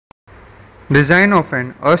Design of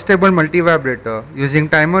an Astable multivibrator using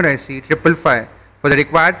timer IC 555 for the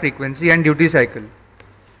required frequency and duty cycle.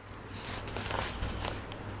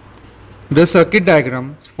 The circuit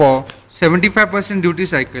diagrams for 75% duty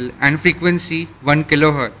cycle and frequency 1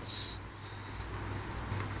 kHz.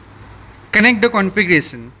 Connect the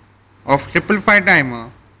configuration of 555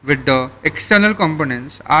 timer with the external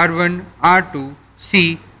components R1, R2,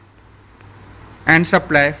 C and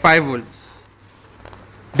supply 5 volts.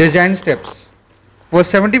 Design steps. For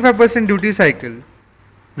 75% duty cycle,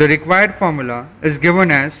 the required formula is given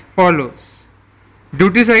as follows.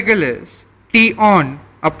 Duty cycle is T on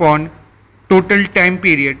upon total time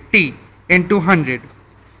period T into 100,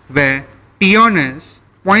 where T on is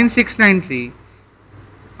 0.693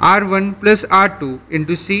 R1 plus R2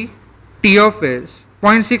 into C, T off is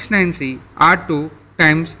 0.693 R2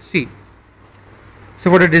 times C. So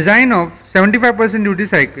for the design of 75% duty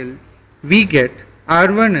cycle, we get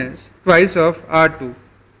R1 is twice of R2.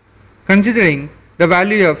 Considering the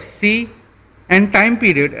value of C and time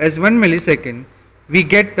period as 1 millisecond, we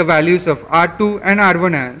get the values of R2 and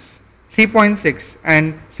R1 as 3.6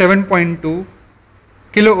 and 7.2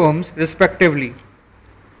 kilo ohms respectively.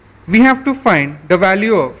 We have to find the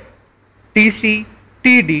value of TC,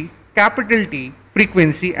 TD, capital T,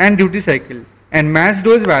 frequency and duty cycle and match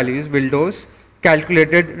those values with those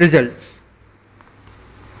calculated results.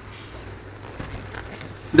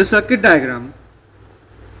 The circuit diagram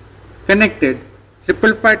connected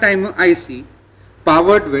 555 timer IC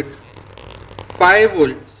powered with 5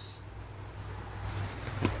 volts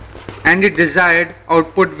and the desired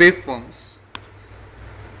output waveforms.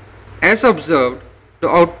 As observed, the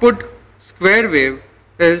output square wave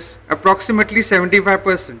is approximately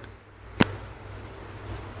 75%.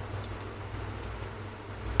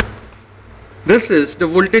 This is the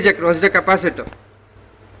voltage across the capacitor.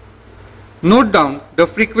 Note down the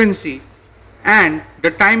frequency and the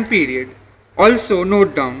time period. Also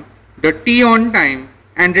note down the T on time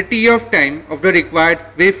and the T off time of the required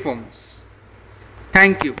waveforms.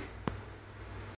 Thank you.